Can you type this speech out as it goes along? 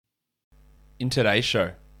in today's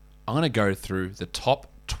show, I'm going to go through the top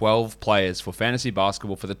 12 players for fantasy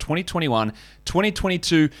basketball for the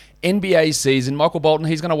 2021-2022 NBA season. Michael Bolton,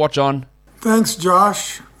 he's going to watch on. Thanks,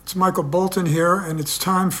 Josh. It's Michael Bolton here, and it's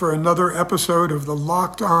time for another episode of the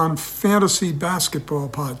Locked On Fantasy Basketball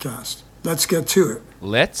Podcast. Let's get to it.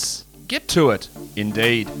 Let's get to it,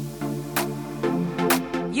 indeed.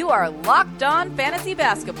 You are Locked On Fantasy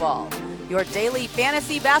Basketball, your daily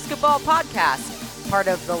fantasy basketball podcast, part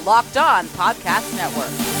of the Locked On Podcast Network.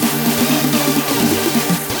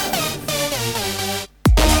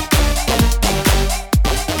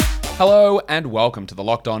 Hello and welcome to the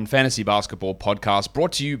Locked On Fantasy Basketball Podcast,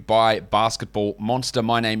 brought to you by Basketball Monster.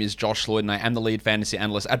 My name is Josh Lloyd and I am the lead fantasy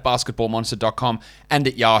analyst at basketballmonster.com and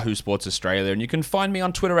at Yahoo Sports Australia. And you can find me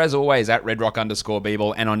on Twitter as always at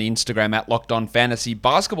redrock_Beeble and on Instagram at Locked On Fantasy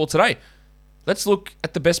Basketball. Today, let's look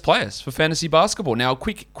at the best players for fantasy basketball. Now, a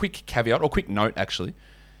quick caveat, or quick note actually.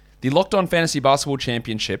 The Locked On Fantasy Basketball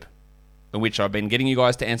Championship, in which I've been getting you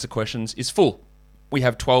guys to answer questions, is full. We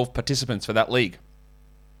have 12 participants for that league.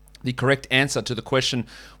 The correct answer to the question,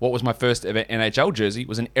 what was my first ever NHL jersey,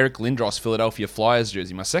 was an Eric Lindros Philadelphia Flyers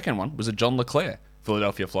jersey. My second one was a John LeClair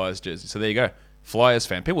Philadelphia Flyers jersey. So there you go. Flyers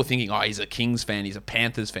fan. People were thinking, oh, he's a Kings fan, he's a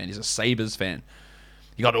Panthers fan, he's a Sabres fan.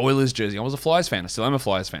 You got Oilers jersey. I was a Flyers fan. I still am a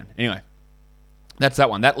Flyers fan. Anyway, that's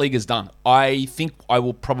that one. That league is done. I think I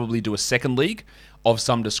will probably do a second league of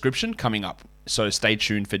some description coming up. So stay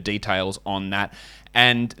tuned for details on that.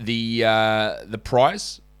 And the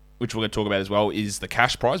prize, which we're going to talk about as well, is the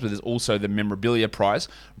cash prize, but there's also the memorabilia prize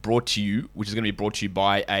brought to you, which is going to be brought to you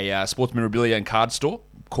by a sports memorabilia and card store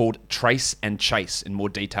called Trace and Chase, and more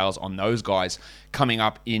details on those guys coming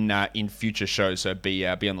up in future shows. So be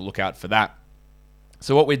on the lookout for that.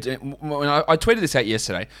 So what we're doing, I tweeted this out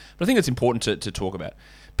yesterday, but I think it's important to talk about.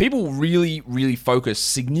 People really, really focus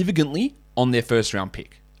significantly on their first round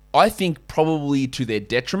pick. I think probably to their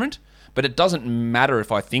detriment. But it doesn't matter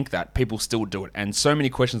if I think that. People still do it. And so many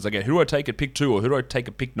questions I get, who do I take at pick 2? Or who do I take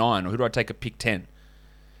at pick 9? Or who do I take at pick 10?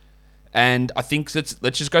 And I think let's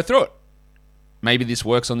just go through it. Maybe this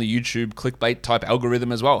works on the YouTube clickbait type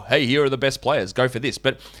algorithm as well. Hey, here are the best players. Go for this.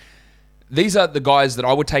 But these are the guys that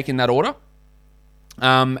I would take in that order.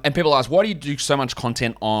 And people ask, why do you do so much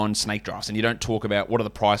content on snake drafts and you don't talk about what are the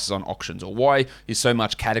prices on auctions, or why is so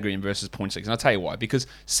much category versus points leagues? And I'll tell you why. Because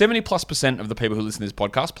 70+% of the people who listen to this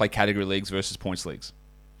podcast play category leagues versus points leagues.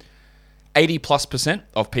 80+%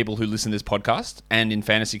 of people who listen to this podcast and in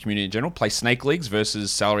fantasy community in general play snake leagues versus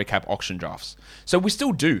salary cap auction drafts. So we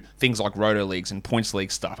still do things like roto leagues and points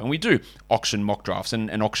league stuff, and we do auction mock drafts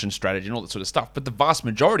and auction strategy and all that sort of stuff. But the vast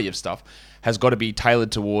majority of stuff has got to be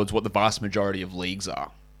tailored towards what the vast majority of leagues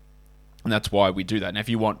are. And that's why we do that. And if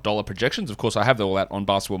you want dollar projections, of course, I have all that on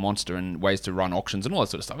Basketball Monster and ways to run auctions and all that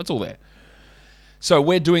sort of stuff. It's all there. So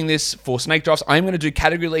we're doing this for snake drafts. I'm going to do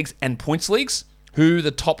category leagues and points leagues, who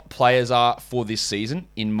the top players are for this season,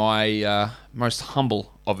 in my most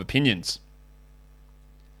humble of opinions.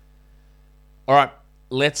 All right,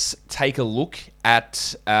 let's take a look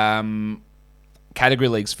at category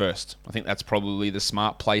leagues first. I think that's probably the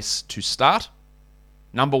smart place to start.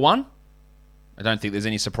 Number 1, I don't think there's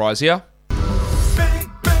any surprise here.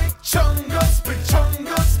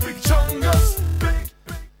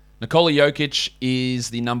 Nikola Jokic is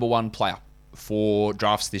the number 1 player for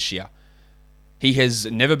drafts this year. He has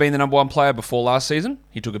never been the number 1 player before last season.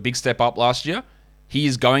 He took a big step up last year. He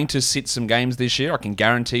is going to sit some games this year. I can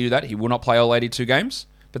guarantee you that. He will not play all 82 games.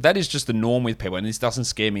 But that is just the norm with people, and this doesn't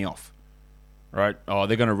scare me off. Right? Oh,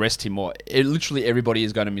 they're going to rest him more. Literally everybody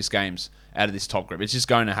is going to miss games out of this top group. It's just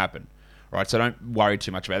going to happen. Right? So don't worry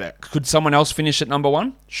too much about that. Could someone else finish at number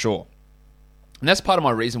 1? Sure. And that's part of my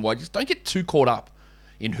reason why. Just don't get too caught up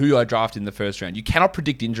in who I draft in the first round. You cannot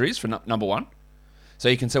predict injuries for number 1. So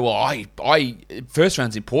you can say, well, I first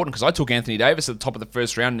round's important because I took Anthony Davis at the top of the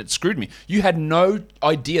first round and it screwed me. You had no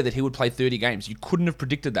idea that he would play 30 games. You couldn't have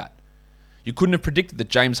predicted that. You couldn't have predicted that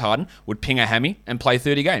James Harden would ping a hammy and play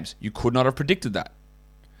 30 games. You could not have predicted that.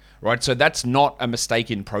 Right? So that's not a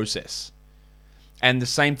mistaken process. And the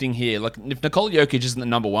same thing here. Like, if Nikola Jokic isn't the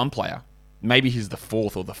number 1 player, maybe he's the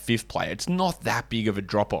 4th or the 5th player. It's not that big of a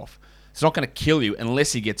drop-off. It's not going to kill you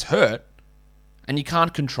unless he gets hurt, and you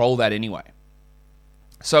can't control that anyway.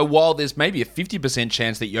 So while there's maybe a 50%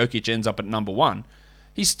 chance that Jokic ends up at number 1,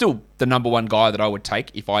 he's still the number 1 guy that I would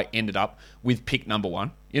take if I ended up with pick number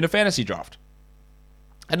 1 in a fantasy draft.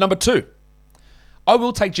 At number 2, I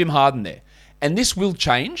will take Jim Harden there. And this will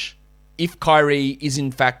change if Kyrie is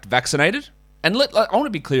in fact vaccinated. And I want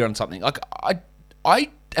to be clear on something. Like,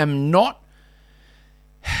 I am not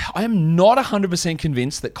 100%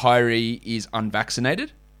 convinced that Kyrie is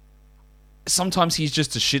unvaccinated. sometimes he's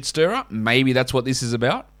just a shit stirrer. Maybe that's what this is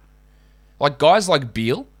about. Like guys like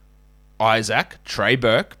Beal, Isaac, Trey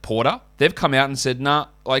Burke, Porter, they've come out and said, nah,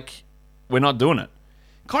 like, we're not doing it.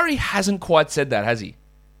 Kyrie hasn't quite said that, has he?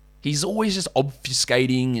 He's always just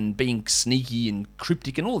obfuscating and being sneaky and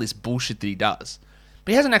cryptic and all this bullshit that he does.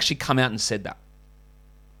 But he hasn't actually come out and said that.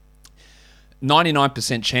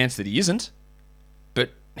 99% chance that he isn't,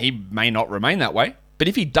 but he may not remain that way. But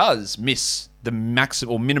if he does miss the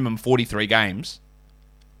maximum or minimum 43 games,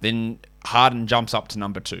 then Harden jumps up to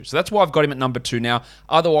number 2. So that's why I've got him at number 2 now.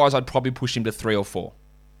 Otherwise, I'd probably push him to 3 or 4.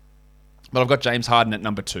 But I've got James Harden at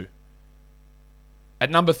number 2.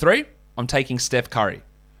 At number 3, I'm taking Steph Curry.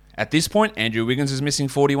 At this point, Andrew Wiggins is missing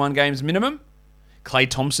 41 games minimum. Klay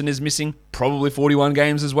Thompson is missing probably 41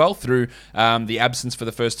 games as well through the absence for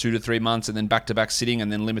the first 2 to 3 months and then back-to-back sitting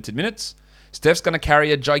and then limited minutes. Steph's going to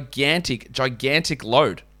carry a gigantic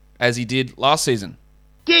load as he did last season.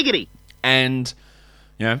 Giggity! And,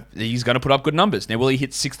 you know, he's going to put up good numbers. Now, will he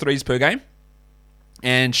hit 6 threes per game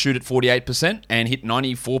and shoot at 48% and hit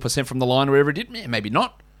 94% from the line or wherever it did? Maybe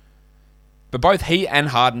not. But both he and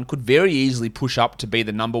Harden could very easily push up to be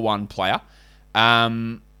the number 1 player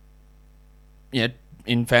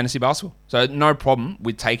in fantasy basketball. So no problem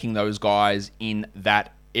with taking those guys in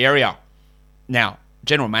that area. Now,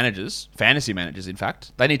 general managers, fantasy managers, in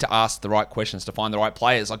fact, they need to ask the right questions to find the right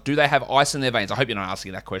players. Like, do they have ice in their veins? I hope you're not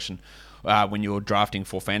asking that question when you're drafting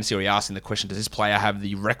for fantasy, or you're asking the question, does this player have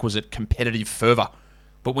the requisite competitive fervor?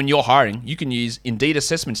 But when you're hiring, you can use Indeed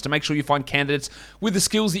assessments to make sure you find candidates with the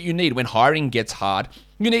skills that you need. When hiring gets hard,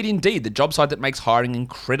 you need Indeed, the job site that makes hiring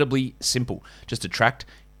incredibly simple. Just attract,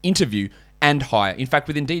 interview, and hire. In fact,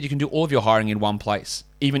 with Indeed, you can do all of your hiring in one place.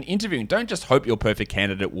 Even interviewing. Don't just hope your perfect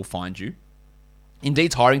candidate will find you.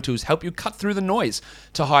 Indeed's hiring tools help you cut through the noise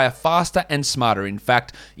to hire faster and smarter. In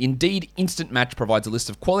fact, Indeed Instant Match provides a list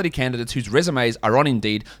of quality candidates whose resumes are on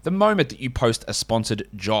Indeed the moment that you post a sponsored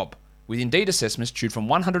job. With Indeed assessments, choose from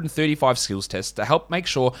 135 skills tests to help make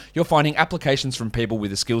sure you're finding applications from people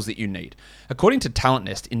with the skills that you need. According to Talent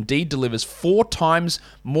Nest, Indeed delivers 4 times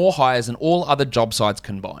more hires than all other job sites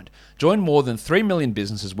combined. Join more than 3 million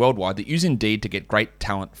businesses worldwide that use Indeed to get great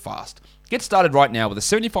talent fast. Get started right now with a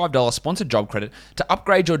 $75 sponsored job credit to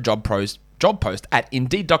upgrade your job post at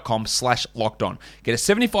Indeed.com/lockedon. Get a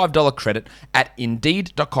 $75 credit at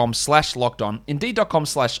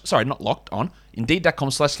Indeed.com/lockedon.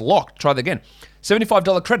 Indeed.com/locked. Try that again.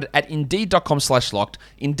 $75 credit at Indeed.com/locked.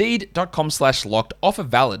 Indeed.com/locked. Offer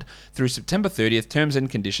valid through September 30th. Terms and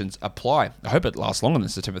conditions apply. I hope it lasts longer than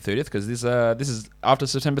September 30th because this is after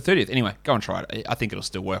September 30th. Anyway, go and try it. I think it'll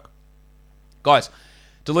still work. Guys,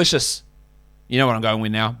 delicious. You know what I'm going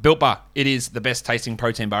with now. Built Bar. It is the best tasting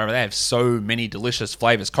protein bar ever. They have so many delicious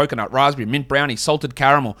flavors. Coconut, raspberry, mint brownie, salted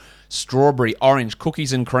caramel, strawberry, orange,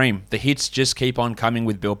 cookies and cream. The hits just keep on coming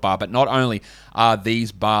with Built Bar. But not only are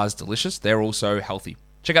these bars delicious, they're also healthy.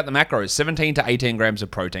 Check out the macros. 17 to 18 grams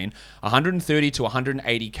of protein, 130 to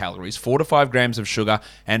 180 calories, 4 to 5 grams of sugar,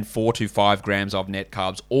 and 4 to 5 grams of net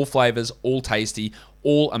carbs. All flavors, all tasty,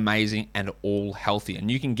 all amazing, and all healthy. And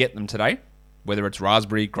you can get them today, whether it's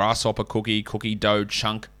raspberry, grasshopper cookie, cookie dough,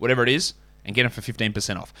 chunk, whatever it is, and get them for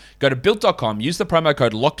 15% off. Go to Built.com, use the promo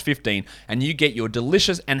code LOCKED15, and you get your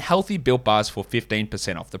delicious and healthy Built Bars for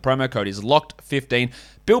 15% off. The promo code is LOCKED15.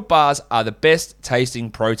 Built Bars are the best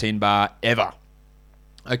tasting protein bar ever.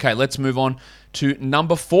 Okay, let's move on to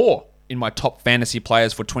number 4 in my top fantasy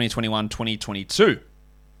players for 2021-2022.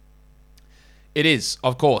 It is,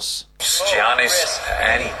 of course, Giannis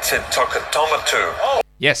Antetokounmpo.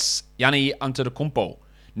 Yes, Giannis Antetokounmpo.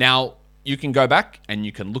 Now, you can go back and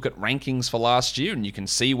you can look at rankings for last year and you can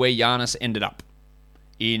see where Giannis ended up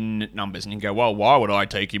in numbers. And you can go, well, why would I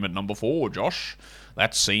take him at number 4, Josh?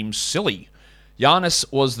 That seems silly. Giannis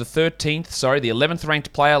was the 11th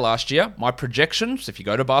ranked player last year. My projections, if you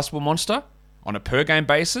go to Basketball Monster, on a per game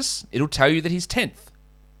basis, it'll tell you that he's 10th.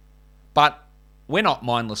 But we're not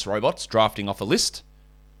mindless robots drafting off a list.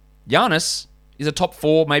 Giannis is a top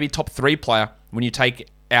 4, maybe top 3 player when you take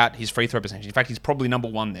out his free throw percentage. In fact, he's probably number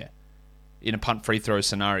 1 there in a punt free throw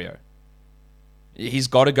scenario. He's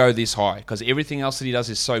got to go this high because everything else that he does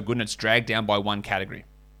is so good and it's dragged down by one category.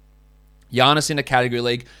 Giannis in a category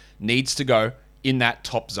league needs to go in that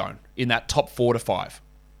top zone, in that top 4 to 5.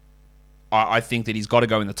 I think that he's got to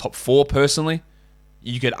go in the top 4 personally.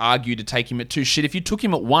 You could argue to take him at 2. Shit, if you took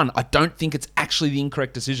him at 1, I don't think it's actually the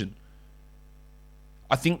incorrect decision.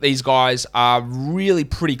 I think these guys are really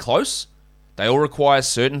pretty close. They all require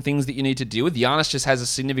certain things that you need to deal with. Giannis just has a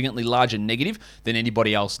significantly larger negative than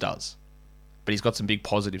anybody else does. But he's got some big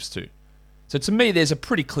positives too. So to me, there's a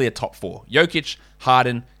pretty clear top 4. Jokic,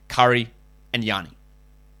 Harden, Curry, and Giannis.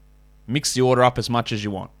 Mix the order up as much as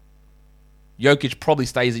you want. Jokic probably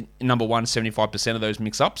stays in number 1 75% of those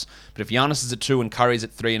mix-ups. But if Giannis is at 2 and Curry's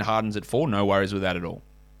at 3 and Harden's at 4, no worries with that at all.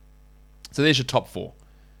 So there's your top 4.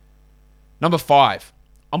 Number 5,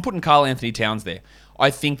 I'm putting Karl Anthony Towns there.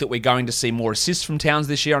 I think that we're going to see more assists from Towns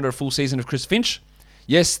this year under a full season of Chris Finch.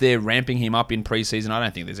 Yes, they're ramping him up in preseason. I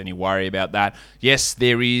don't think there's any worry about that. Yes,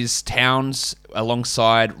 there is Towns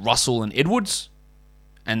alongside Russell and Edwards.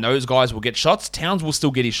 And those guys will get shots. Towns will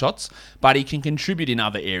still get his shots, but he can contribute in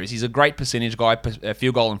other areas. He's a great percentage guy,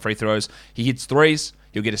 field goal and free throws. He hits threes.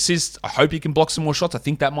 He'll get assists. I hope he can block some more shots. I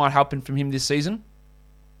think that might happen from him this season.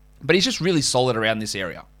 But he's just really solid around this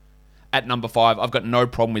area. At number 5, I've got no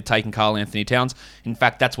problem with taking Karl Anthony Towns. In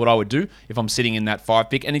fact, that's what I would do if I'm sitting in that 5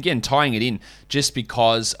 pick. And again, tying it in just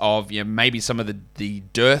because of maybe some of the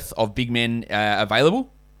dearth of big men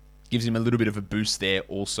available gives him a little bit of a boost there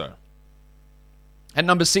also. At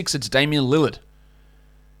number 6, it's Damian Lillard.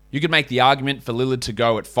 You could make the argument for Lillard to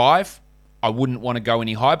go at 5. I wouldn't want to go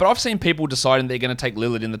any higher, but I've seen people deciding they're going to take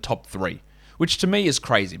Lillard in the top 3, which to me is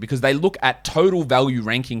crazy because they look at total value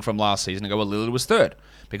ranking from last season and go, well, Lillard was 3rd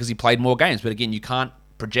because he played more games. But again, you can't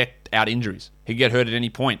project out injuries. He could get hurt at any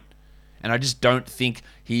point. And I just don't think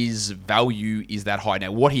his value is that high.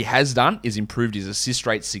 Now, what he has done is improved his assist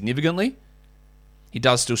rate significantly. He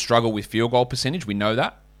does still struggle with field goal percentage. We know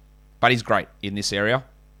that. But he's great in this area.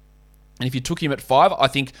 And if you took him at 5, I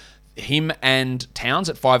think him and Towns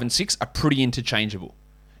at 5 and 6 are pretty interchangeable.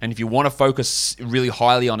 And if you want to focus really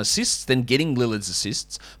highly on assists, then getting Lillard's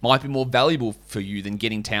assists might be more valuable for you than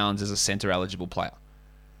getting Towns as a center-eligible player.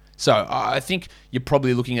 So I think you're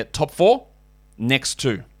probably looking at top 4, next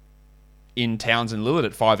 2 in Towns and Lillard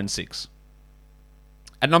at 5 and 6.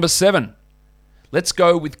 At number 7, let's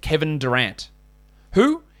go with Kevin Durant,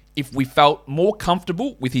 who, if we felt more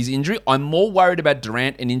comfortable with his injury, I'm more worried about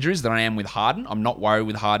Durant and injuries than I am with Harden. I'm not worried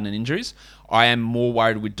with Harden and injuries. I am more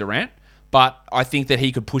worried with Durant. But I think that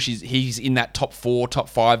he could push he's in that top 4, top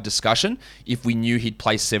 5 discussion if we knew he'd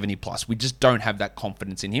play 70 plus. We just don't have that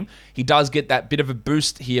confidence in him. He does get that bit of a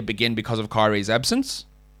boost here again because of Kyrie's absence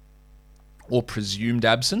or presumed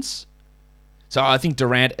absence. So I think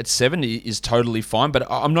Durant at 7 is totally fine, but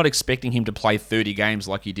I'm not expecting him to play 30 games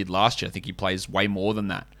like he did last year. I think he plays way more than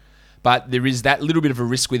that. But there is that little bit of a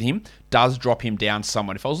risk with him, does drop him down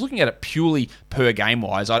somewhat. If I was looking at it purely per game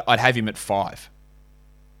wise, I'd have him at 5.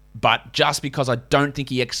 But just because I don't think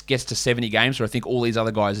he gets to 70 games, or I think all these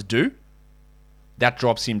other guys do, that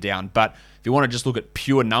drops him down. But if you want to just look at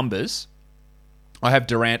pure numbers, I have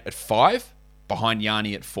Durant at 5, behind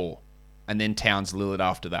Giannis at 4, and then Towns, Lillard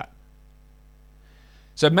after that.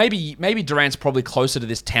 So maybe Durant's probably closer to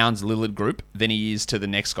this Towns-Lillard group than he is to the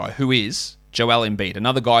next guy, who is Joel Embiid,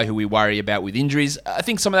 another guy who we worry about with injuries. I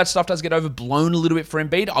think some of that stuff does get overblown a little bit for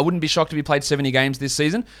Embiid. I wouldn't be shocked if he played 70 games this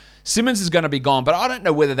season. Simmons is going to be gone, but I don't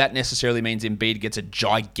know whether that necessarily means Embiid gets a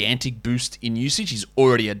gigantic boost in usage. He's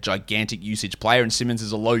already a gigantic usage player, and Simmons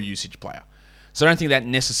is a low usage player. So I don't think that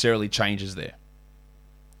necessarily changes there.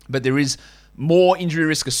 But there is more injury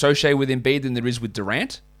risk associated with Embiid than there is with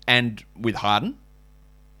Durant and with Harden.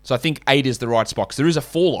 So I think 8 is the right spot, because there is a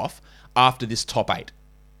fall-off after this top 8.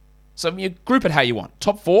 So you group it how you want.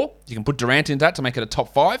 Top 4, you can put Durant in that to make it a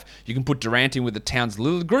top 5. You can put Durant in with the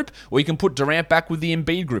Towns-Lillard group, or you can put Durant back with the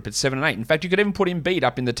Embiid group at 7 and 8. In fact, you could even put Embiid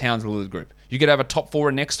up in the Towns-Lillard group. You could have a top 4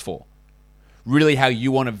 and next 4. Really how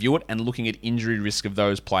you want to view it and looking at injury risk of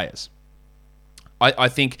those players. I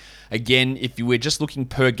think, again, if you were just looking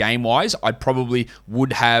per game-wise, I probably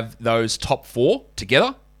would have those top 4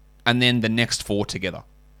 together and then the next 4 together.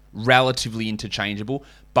 Relatively interchangeable,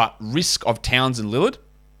 but risk of Towns and Lillard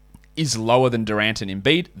is lower than Durant and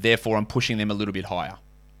Embiid, therefore I'm pushing them a little bit higher.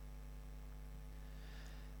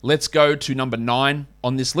 Let's go to number 9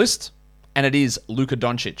 on this list, and it is Luka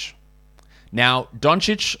Doncic. Now,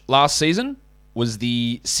 Doncic last season was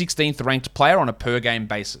the 16th ranked player on a per-game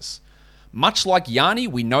basis. Much like Giannis,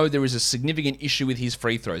 we know there is a significant issue with his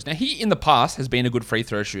free throws. Now, he in the past has been a good free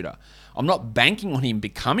throw shooter. I'm not banking on him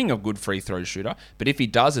becoming a good free throw shooter, but if he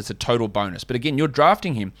does, it's a total bonus. But again, you're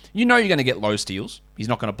drafting him. You know you're going to get low steals. He's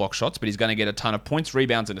not going to block shots, but he's going to get a ton of points,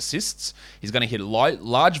 rebounds, and assists. He's going to hit a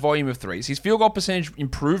large volume of threes. His field goal percentage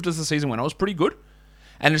improved as the season went on. It was pretty good.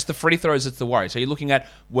 And it's the free throws that's the worry. So you're looking at,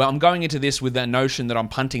 well, I'm going into this with the notion that I'm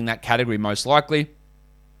punting that category most likely,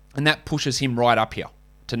 and that pushes him right up here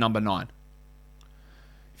to number 9.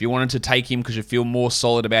 If you wanted to take him because you feel more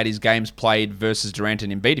solid about his games played versus Durant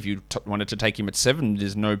and Embiid, if you wanted to take him at 7,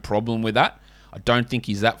 there's no problem with that. I don't think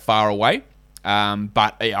he's that far away.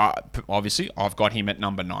 But obviously, I've got him at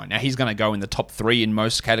number 9. Now, he's going to go in the top 3 in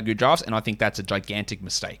most category drafts, and I think that's a gigantic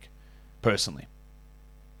mistake, personally.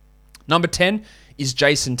 Number 10 is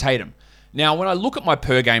Jason Tatum. Now, when I look at my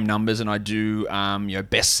per game numbers and I do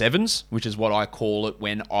best sevens, which is what I call it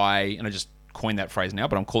and I just coined that phrase now,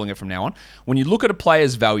 but I'm calling it from now on. When you look at a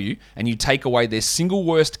player's value and you take away their single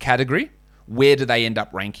worst category, where do they end up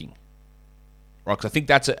ranking? Right, because I think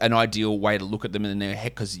that's an ideal way to look at them in their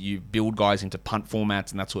head, because you build guys into punt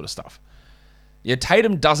formats and that sort of stuff. Yeah,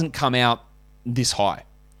 Tatum doesn't come out this high,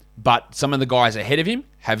 but some of the guys ahead of him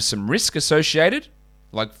have some risk associated,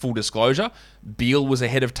 like full disclosure. Beal was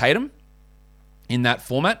ahead of Tatum in that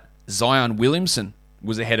format. Zion Williamson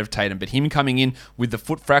was ahead of Tatum, but him coming in with the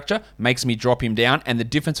foot fracture makes me drop him down, and the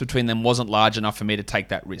difference between them wasn't large enough for me to take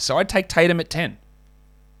that risk. So I'd take Tatum at 10.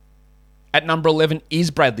 At number 11 is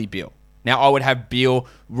Bradley Beal. Now, I would have Beal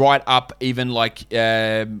right up even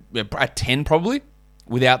at 10 probably,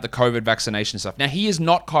 without the COVID vaccination stuff. Now, he is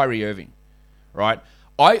not Kyrie Irving, right?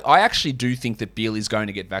 I actually do think that Beal is going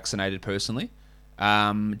to get vaccinated personally.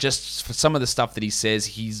 Just for some of the stuff that he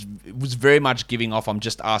says, was very much giving off I'm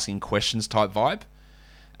just asking questions type vibe.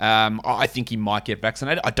 I think he might get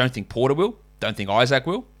vaccinated. I don't think Porter will. Don't think Isaac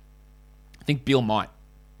will. I think Beal might,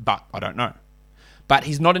 but I don't know. But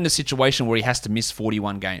he's not in a situation where he has to miss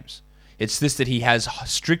 41 games. It's this that he has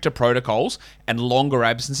stricter protocols and longer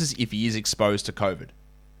absences if he is exposed to COVID.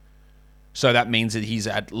 So that means that he's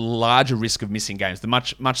at larger risk of missing games.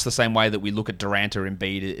 Much the same way that we look at Durant or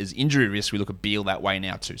Embiid as injury risk, we look at Beal that way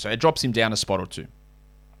now too. So it drops him down a spot or two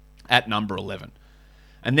at number 11.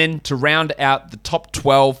 And then to round out the top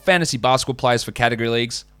 12 fantasy basketball players for category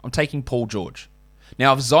leagues, I'm taking Paul George.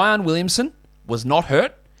 Now, if Zion Williamson was not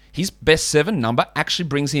hurt, his best 7 number actually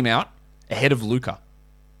brings him out ahead of Luka,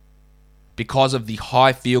 because of the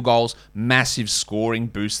high field goals, massive scoring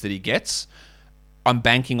boost that he gets. I'm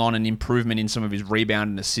banking on an improvement in some of his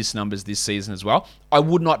rebound and assist numbers this season as well. I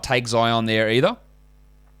would not take Zion there either.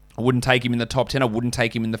 I wouldn't take him in the top 10. I wouldn't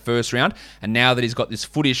take him in the first round. And now that he's got this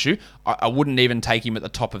foot issue, I wouldn't even take him at the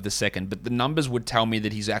top of the second. But the numbers would tell me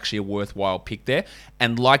that he's actually a worthwhile pick there.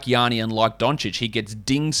 And like Gianni and like Doncic, he gets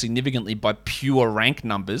dinged significantly by pure rank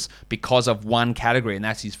numbers because of one category, and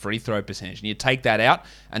that's his free throw percentage. And you take that out,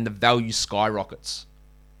 and the value skyrockets.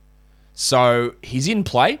 So he's in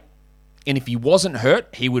play. And if he wasn't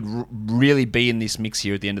hurt, he would really be in this mix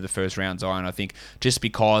here at the end of the first round, Zion, I think, just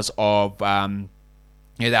because of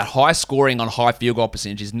that high scoring on high field goal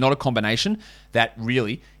percentage is not a combination that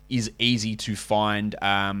really is easy to find.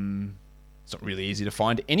 It's not really easy to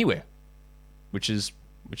find anywhere, which is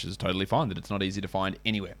totally fine that it's not easy to find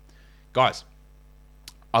anywhere. Guys,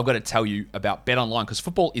 I've got to tell you about BetOnline because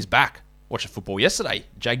football is back. Watched football yesterday,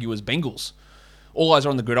 Jaguars Bengals. All eyes are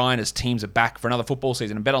on the gridiron as teams are back for another football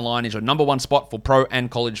season, and BetOnline is your number one spot for pro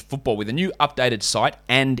and college football. With a new updated site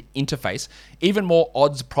and interface, even more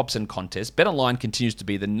odds, props, and contests, BetOnline continues to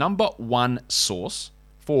be the number one source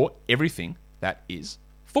for everything that is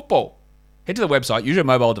football. Head to the website, use your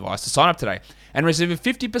mobile device to sign up today, and receive a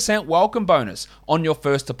 50% welcome bonus on your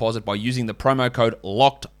first deposit by using the promo code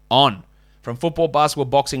LOCKEDON. From football, basketball,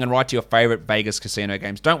 boxing, and right to your favorite Vegas casino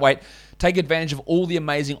games. Don't wait. Take advantage of all the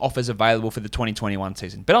amazing offers available for the 2021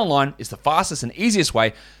 season. BetOnline is the fastest and easiest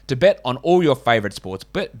way to bet on all your favorite sports.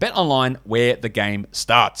 BetOnline, where the game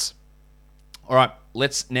starts. All right,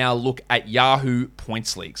 let's now look at Yahoo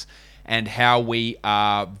Points Leagues and how we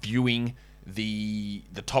are viewing the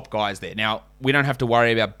top guys there. Now, we don't have to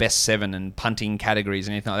worry about best 7 and punting categories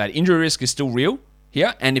and anything like that. Injury risk is still real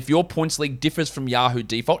here, and if your points league differs from Yahoo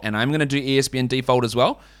default, and I'm going to do ESPN default as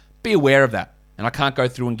well, be aware of that. And I can't go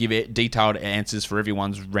through and give detailed answers for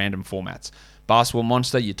everyone's random formats. Basketball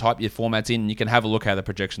Monster, you type your formats in, and you can have a look how the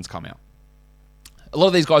projections come out. A lot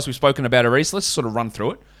of these guys we've spoken about already, so let's sort of run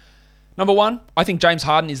through it. Number 1, I think James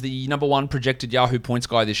Harden is the number 1 projected Yahoo points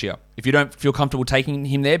guy this year. If you don't feel comfortable taking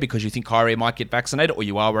him there because you think Kyrie might get vaccinated or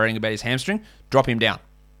you are worrying about his hamstring, drop him down.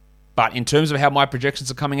 But in terms of how my projections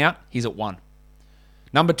are coming out, he's at 1.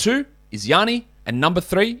 Number 2 is Gianni, and number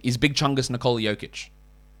 3 is Big Chungus Nikola Jokic.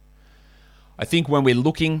 I think when we're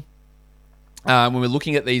looking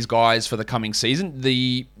at these guys for the coming season,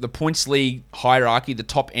 the points league hierarchy, the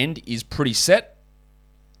top end is pretty set.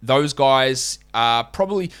 Those guys are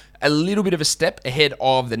probably a little bit of a step ahead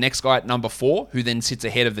of the next guy at number 4, who then sits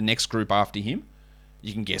ahead of the next group after him.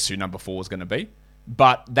 You can guess who number 4 is going to be.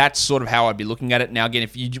 But that's sort of how I'd be looking at it. Now, again,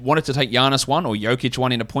 if you wanted to take Giannis 1 or Jokic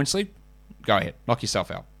 1 in a points league, go ahead. Knock yourself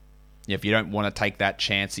out. Yeah, if you don't want to take that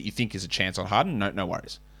chance that you think is a chance on Harden, no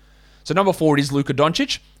worries. So number 4 is Luka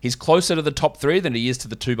Doncic. He's closer to the top 3 than he is to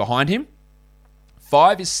the 2 behind him.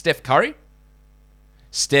 5 is Steph Curry.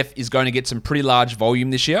 Steph is going to get some pretty large volume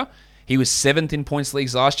this year. He was 7th in points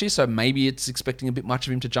leagues last year, so maybe it's expecting a bit much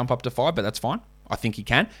of him to jump up to 5, but that's fine. I think he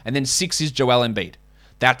can. And then 6 is Joel Embiid.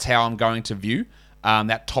 That's how I'm going to view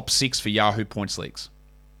that top 6 for Yahoo points leagues.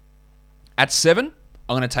 At 7,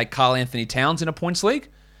 I'm going to take Karl Anthony Towns in a points league.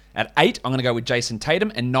 At 8, I'm going to go with Jason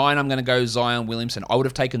Tatum. And 9, I'm going to go Zion Williamson. I would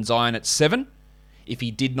have taken Zion at 7 if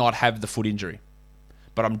he did not have the foot injury.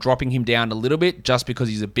 But I'm dropping him down a little bit just because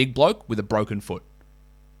he's a big bloke with a broken foot.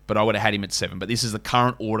 But I would have had him at 7. But this is the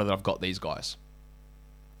current order that I've got these guys.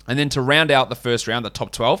 And then to round out the first round, the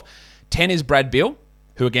top 12, 10 is Brad Beal,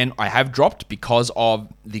 who again I have dropped because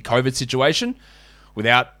of the COVID situation.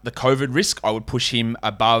 Without the COVID risk, I would push him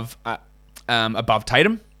above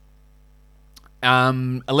Tatum.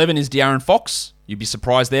 11 is De'Aaron Fox. You'd be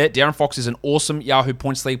surprised there. De'Aaron Fox is an awesome Yahoo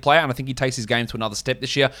Points League player, and I think he takes his game to another step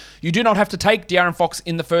this year. You do not have to take De'Aaron Fox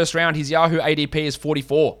in the first round. His Yahoo ADP is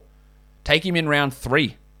 44. Take him in round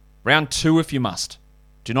 3. Round 2 if you must.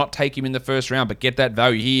 Do not take him in the first round, but get that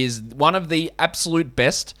value. He is one of the absolute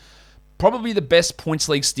best, probably the best Points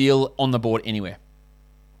League steal on the board anywhere.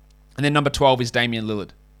 And then number 12 is Damian Lillard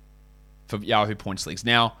for Yahoo Points Leagues.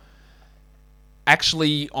 Now,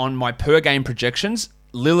 actually on my per game projections,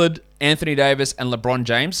 Lillard, Anthony Davis, and LeBron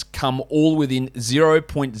James come all within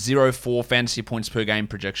 0.04 fantasy points per game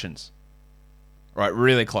projections. Right,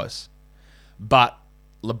 really close. But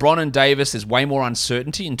LeBron and Davis, there's way more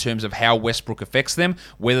uncertainty in terms of how Westbrook affects them,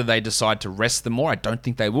 whether they decide to rest them more. I don't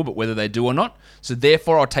think they will, but whether they do or not. So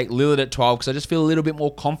therefore, I'll take Lillard at 12 because I just feel a little bit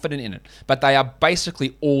more confident in it. But they are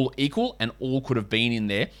basically all equal and all could have been in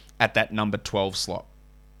there at that number 12 slot.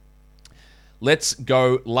 Let's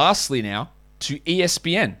go lastly now to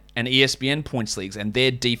ESPN and ESPN points leagues and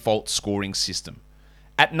their default scoring system.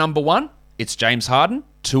 At number 1, it's James Harden.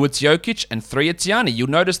 2, it's Jokic. And 3, it's Giannis. You'll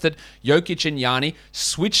notice that Jokic and Giannis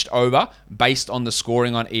switched over based on the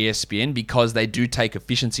scoring on ESPN because they do take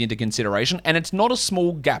efficiency into consideration. And it's not a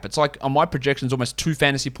small gap. It's like, on my projections, almost 2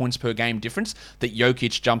 fantasy points per game difference that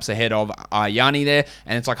Jokic jumps ahead of Giannis there.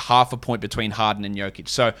 And it's like half a point between Harden and Jokic.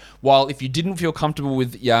 So while if you didn't feel comfortable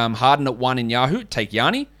with Harden at 1 in Yahoo, take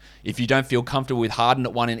Giannis. If you don't feel comfortable with Harden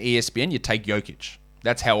at 1 in ESPN, you take Jokic.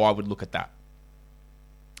 That's how I would look at that.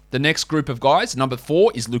 The next group of guys, number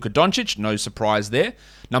 4 is Luka Doncic, no surprise there.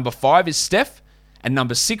 Number 5 is Steph, and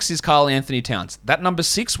number 6 is Karl Anthony Towns. That number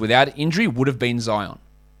 6, without injury, would have been Zion.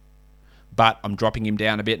 But I'm dropping him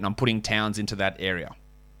down a bit, and I'm putting Towns into that area.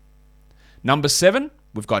 Number 7,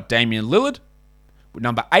 we've got Damian Lillard.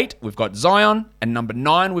 Number 8, we've got Zion. And number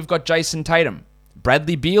 9, we've got Jason Tatum.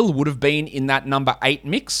 Bradley Beal would have been in that number 8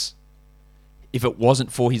 mix if it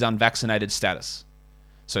wasn't for his unvaccinated status.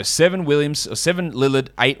 So 7 Lillard,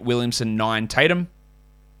 8 Williamson, 9 Tatum.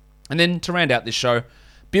 And then to round out this show,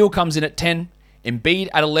 Beal comes in at 10, Embiid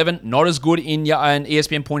at 11, not as good in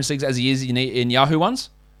ESPN points leagues as he is in Yahoo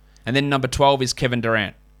ones. And then number 12 is Kevin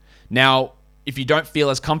Durant. Now, if you don't feel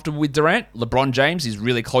as comfortable with Durant, LeBron James is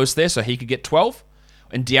really close there, so he could get 12.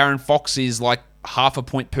 And De'Aaron Fox is like half a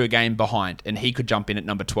point per game behind, and he could jump in at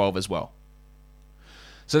number 12 as well.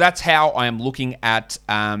 So that's how I am looking at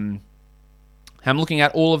all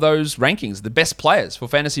of those rankings, the best players for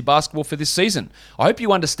fantasy basketball for this season. I hope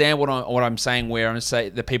you understand what I'm saying, where I'm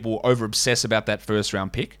saying that people over obsess about that first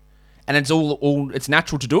round pick, and it's it's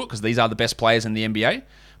natural to do it because these are the best players in the NBA,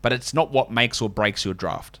 but it's not what makes or breaks your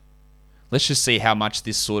draft. Let's just see how much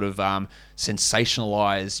this sort of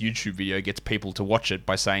sensationalized YouTube video gets people to watch it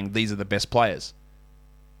by saying these are the best players.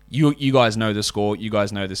 You guys know the score. You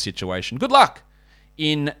guys know the situation. Good luck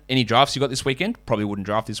in any drafts you got this weekend. Probably wouldn't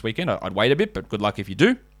draft this weekend. I'd wait a bit, but good luck if you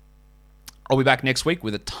do. I'll be back next week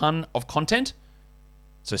with a ton of content,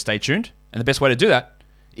 so stay tuned. And the best way to do that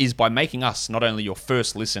is by making us not only your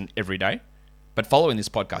first listen every day, but following this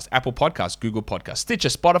podcast, Apple Podcasts, Google Podcasts, Stitcher,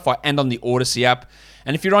 Spotify, and on the Odyssey app.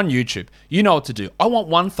 And if you're on YouTube, you know what to do. I want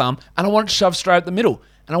one thumb, and I want it shoved straight up the middle.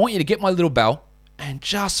 And I want you to get my little bell and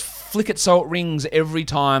just flick it so it rings every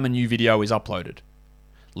time a new video is uploaded.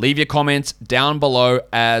 Leave your comments down below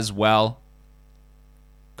as well.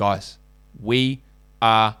 Guys, we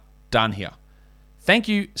are done here. Thank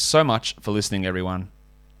you so much for listening, everyone.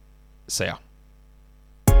 See ya.